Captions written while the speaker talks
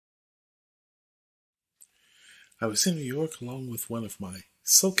I was in New York along with one of my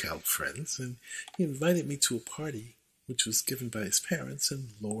SoCal friends, and he invited me to a party which was given by his parents in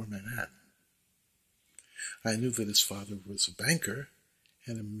Lower Manhattan. I knew that his father was a banker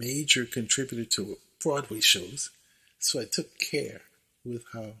and a major contributor to Broadway shows, so I took care with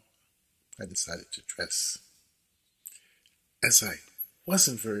how I decided to dress. As I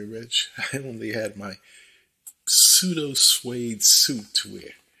wasn't very rich, I only had my pseudo-suede suit to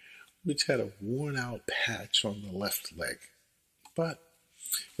wear, which had a worn-out patch on the left leg. But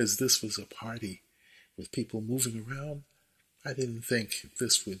as this was a party with people moving around, I didn't think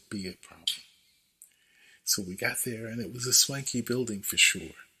this would be a problem. So we got there, and it was a swanky building for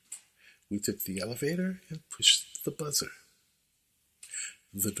sure. We took the elevator and pushed the buzzer.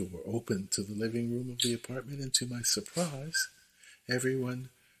 The door opened to the living room of the apartment, and to my surprise, everyone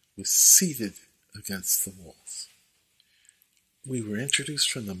was seated against the walls. We were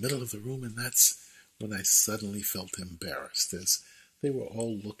introduced from the middle of the room, and that's when I suddenly felt embarrassed, as they were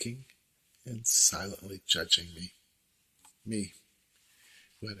all looking and silently judging me. Me,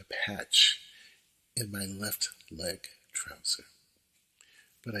 who had a patch in my left leg trouser.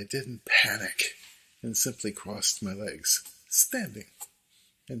 But I didn't panic and simply crossed my legs, standing,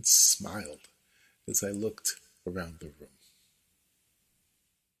 and smiled as I looked around the room.